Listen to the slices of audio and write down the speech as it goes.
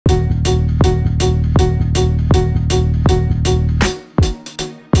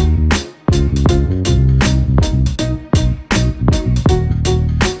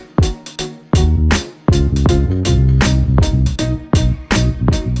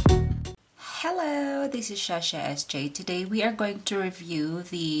this is Shasha SJ. Today we are going to review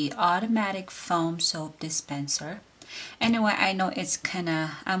the automatic foam soap dispenser. Anyway, I know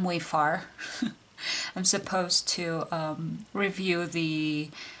I'm way far. I'm supposed to review the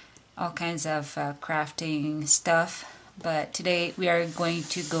all kinds of crafting stuff, but today we are going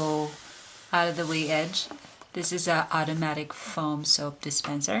to go out of the way edge. This is an automatic foam soap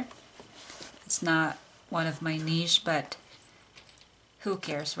dispenser. It's not one of my niche, but who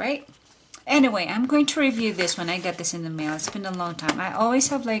cares, right? Anyway, I'm going to review this one. I got this in the mail. It's been a long time. I always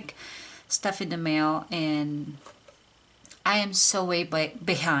have like stuff in the mail and I am so way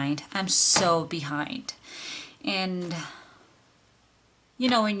behind. I'm so behind. And you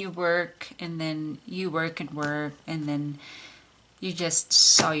know, when you work and then you work and work and then you just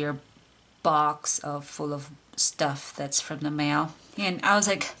saw your box full of stuff that's from the mail. And I was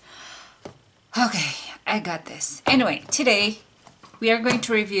like, okay, I got this. Anyway, today we are going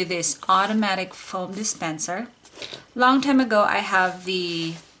to review this automatic foam dispenser. Long time ago I have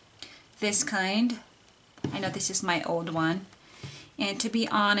this kind. I know this is my old one. And to be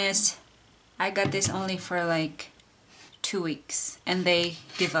honest, I got this only for like 2 weeks and they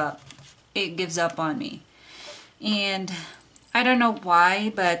give up. It gives up on me. And I don't know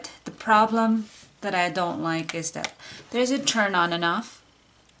why, but the problem that I don't like is that there's a turn on and off.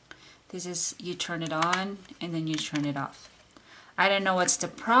 This is, you turn it on and then you turn it off. I don't know what's the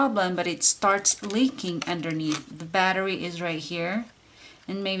problem, but it starts leaking underneath. The battery is right here,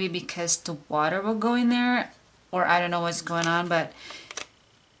 and maybe because the water will go in there, or I don't know what's going on, but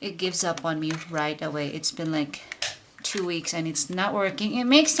it gives up on me right away. It's been like 2 weeks and it's not working. It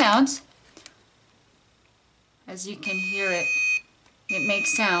makes sounds. As you can hear it, it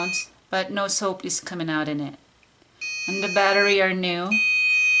makes sounds, but no soap is coming out in it. And the battery are new,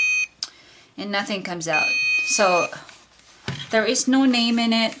 and nothing comes out. So there is no name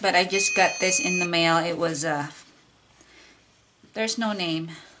in it, but I just got this in the mail. It was there's no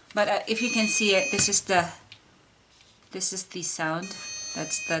name, but if you can see it, this is the sound.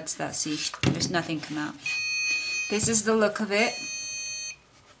 That's that. See, there's nothing come out. This is the look of it.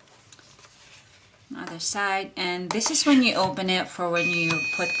 Other side, and this is when you open it for when you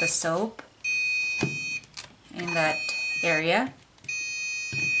put the soap in that area.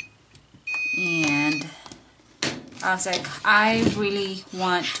 And I was like, I really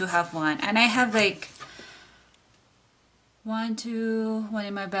want to have one. And I have like one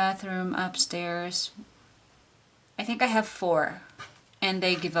in my bathroom, upstairs. I think I have 4. And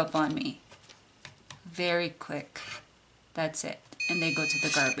they give up on me very quick. That's it. And they go to the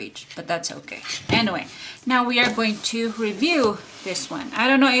garbage. But that's okay. Anyway, now we are going to review this one. I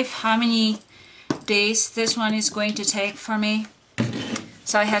don't know how many days this one is going to take for me.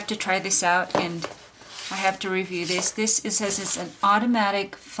 So I have to try this out and I have to review this. It says it's an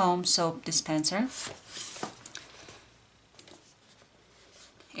automatic foam soap dispenser.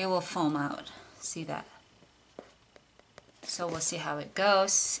 It will foam out. See that? So we'll see how it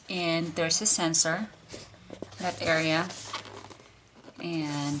goes. And there's a sensor, that area.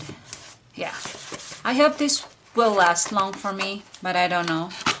 And yeah, I hope this will last long for me, but I don't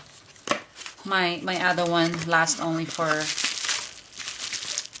know. My other one lasts only for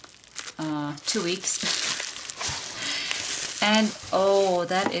 2 weeks. And oh,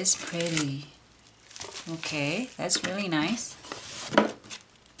 that is pretty. Okay, that's really nice.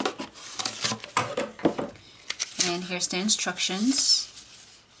 And here's the instructions.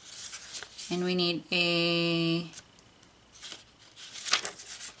 And we need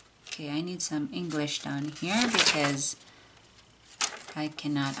I need some English down here because I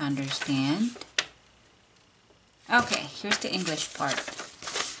cannot understand. Okay, here's the English part.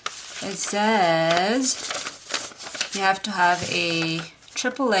 It says you have to have a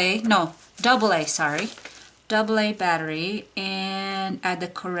double A battery and add the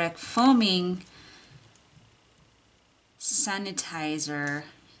correct foaming sanitizer.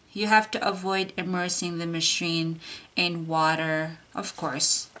 You have to avoid immersing the machine in water. Of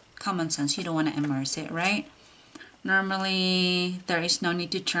course, common sense, you don't want to immerse it, right? Normally, there is no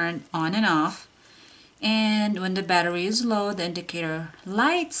need to turn on and off. And when the battery is low, the indicator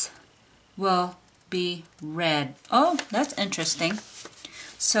lights will be red. Oh, that's interesting.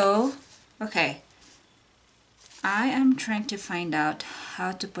 So, okay. I am trying to find out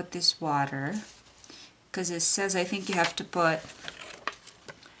how to put this water, because it says I think you have to put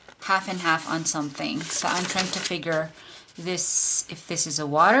half and half on something. So I'm trying to figure this, if this is a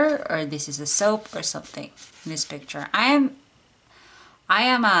water or this is a soap or something in this picture. I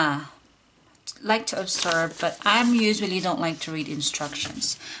am like to observe, but I usually don't like to read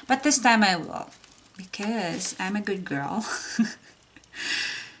instructions. But this time I will, because I'm a good girl.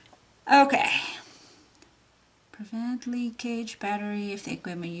 Okay, prevent leakage. Battery, if the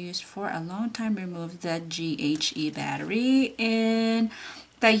equipment used for a long time, remove the GHE battery. In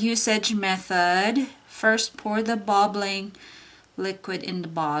the usage method, first pour the bubbling liquid in the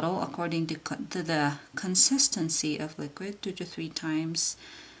bottle according to the consistency of liquid. 2 to 3 times.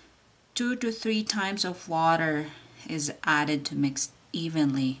 2 to 3 times of water is added to mix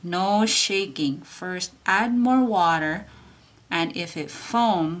evenly. No shaking. First, add more water, and if the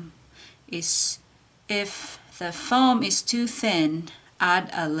foam is too thin, add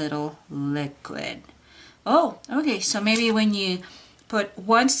a little liquid. Oh, okay. So maybe when you put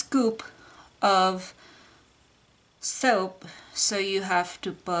 1 scoop of soap, so you have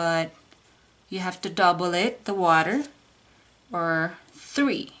to double it, the water, or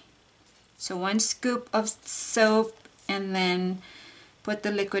 3. So 1 scoop of soap, and then put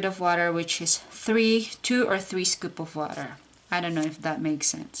the liquid of water, which is 2 or 3 scoop of water. I don't know if that makes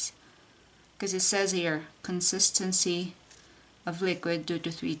sense, because it says here consistency of liquid, 2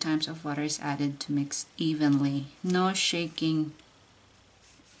 to 3 times of water is added to mix evenly. No shaking.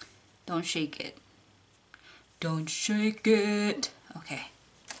 Don't shake it. Don't shake it. Okay.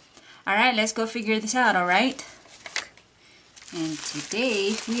 All right, let's go figure this out, all right? And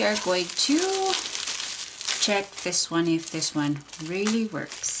today we are going to check this one, if this one really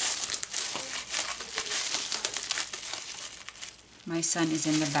works. My son is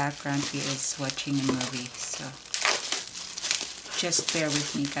in the background. He is watching a movie, so just bear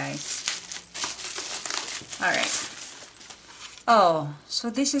with me, guys. All right. Oh, so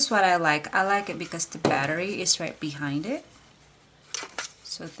this is what I like. I like it because the battery is right behind it.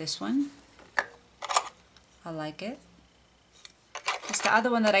 So this one, I like it. Because the other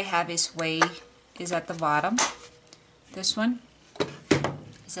one that I have is at the bottom. This one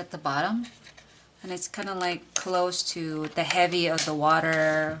is at the bottom. And it's kind of like close to the heavy of the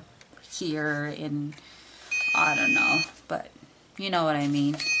water here in, I don't know, but you know what I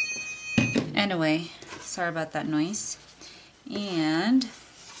mean. Anyway, sorry about that noise. And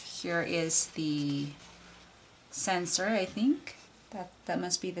here is the sensor, I think. That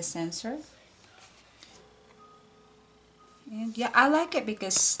must be the sensor. And yeah, I like it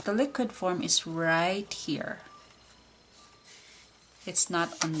because the liquid form is right here. It's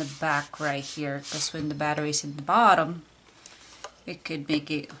not on the back right here, because when the battery is in the bottom, it could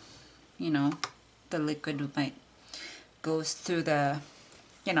make it, you know, the liquid might go through the,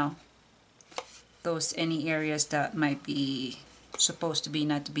 you know, any areas that might be supposed to be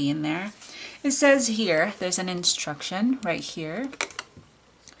not to be in there. It says here, there's an instruction right here.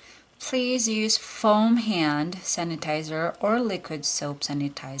 Please use foam hand sanitizer or liquid soap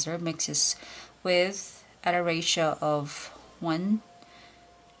sanitizer. Mixes with at a ratio of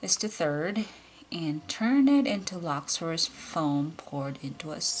 1:3 and turn it into luxurious foam poured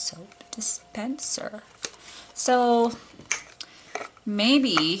into a soap dispenser. So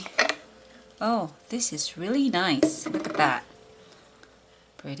maybe, oh, this is really nice. Look at that.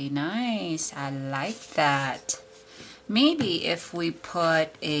 Pretty nice. I like that. Maybe if we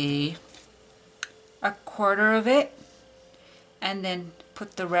put a quarter of it and then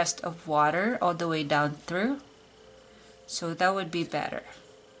put the rest of water all the way down through, so that would be better.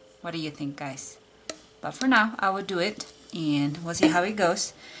 What do you think, guys? But for now, I will do it and we'll see how it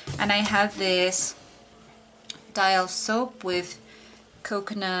goes. And I have this dial soap with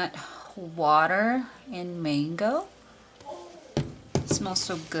coconut water and mango. It smells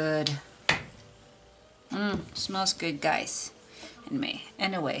so good. Smells good, guys.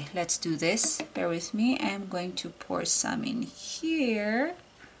 Anyway, let's do this. Bear with me. I'm going to pour some in here.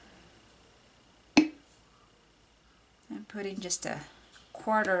 I'm putting just a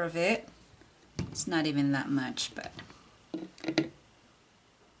quarter of it. It's not even that much, but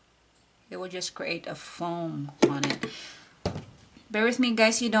it will just create a foam on it. Bear with me,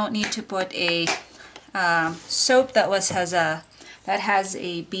 guys. You don't need to put a soap that has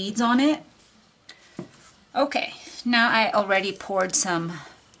a beads on it. Okay, now I already poured some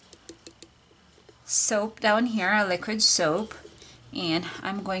soap down here, a liquid soap, and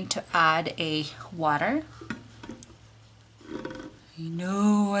I'm going to add a water. You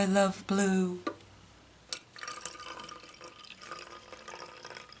know I love blue.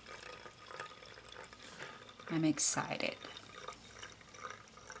 I'm excited.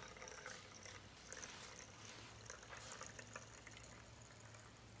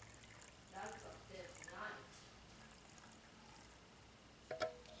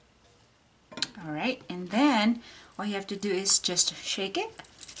 Alright, and then all you have to do is just shake it.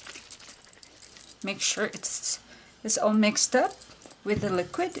 Make sure it's all mixed up with the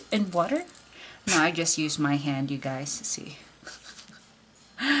liquid and water. Now I just use my hand, you guys, to see.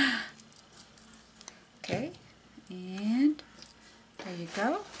 Okay, and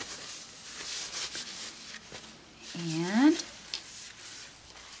go. And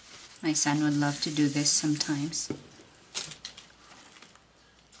my son would love to do this sometimes.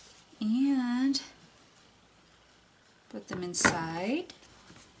 And put them inside.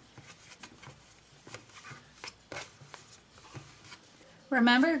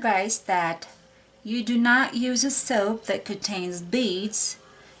 Remember guys that you do not use a soap that contains beads,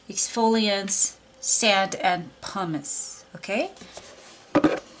 exfoliants, sand, and pumice, okay?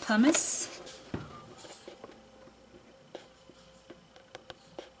 Pumice.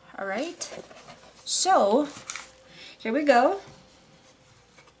 Alright, so here we go.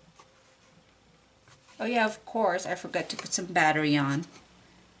 Oh yeah, of course, I forgot to put some battery on.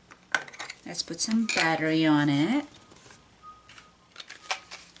 Let's put some battery on it.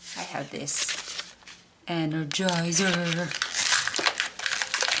 I have this energizer.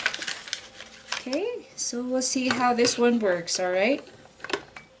 Okay, so we'll see how this one works, alright?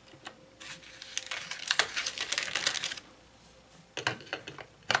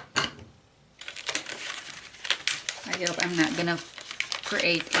 I hope I'm not gonna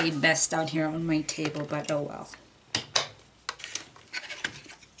create a mess down here on my table, but oh well.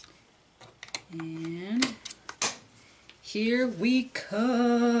 And here we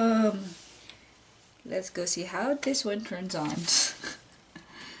come. Let's go see how this one turns on.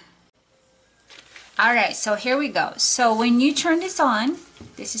 Alright, so here we go. So when you turn this on,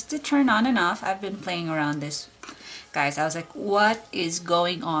 this is to turn on and off. I've been playing around this, guys. I was like, what is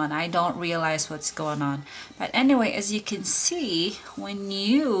going on? I don't realize what's going on. But anyway, as you can see, when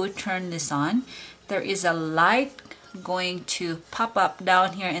you turn this on, there is a light going to pop up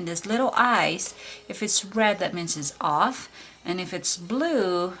down here in this little eyes. If it's red, that means it's off, and if it's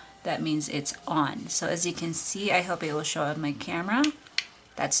blue, that means it's on. So as you can see, I hope it will show on my camera.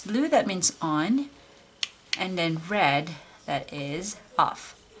 That's blue, that means on, and then red, that is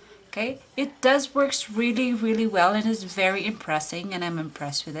off. Okay, it does works really well and is very impressive, and I'm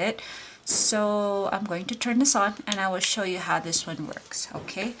impressed with it. So I'm going to turn this on and I will show you how this one works.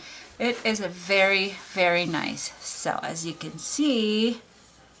 Okay, it is a very nice. So as you can see,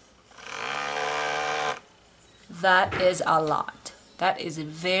 that is a lot. That is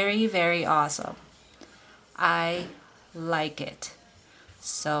very awesome. I like it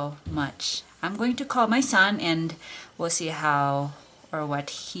so much. I'm going to call my son and we'll see how or what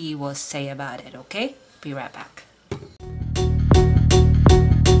he will say about it, okay? Be right back.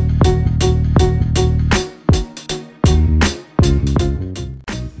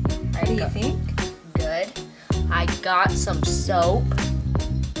 What do you think? Good. I got some soap.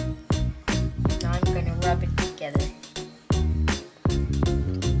 Now I'm gonna rub it together.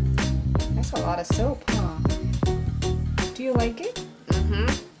 That's a lot of soap, huh? Do you like it?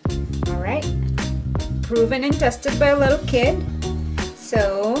 Mm-hmm. Alright. Proven and tested by a little kid.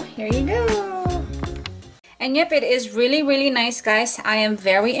 So here you go. And yep, it is really nice, guys. I am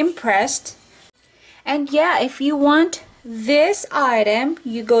very impressed. And yeah, if you want this item,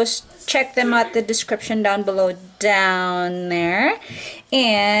 you go check them out, the description down below down there,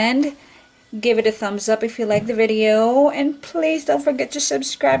 and give it a thumbs up if you like the video, and please don't forget to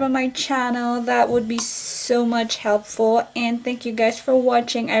subscribe on my channel. That would be so much helpful. And thank you guys for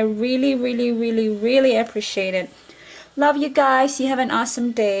watching. I really appreciate it. Love you guys. You have an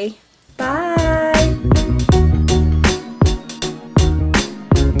awesome day. Bye.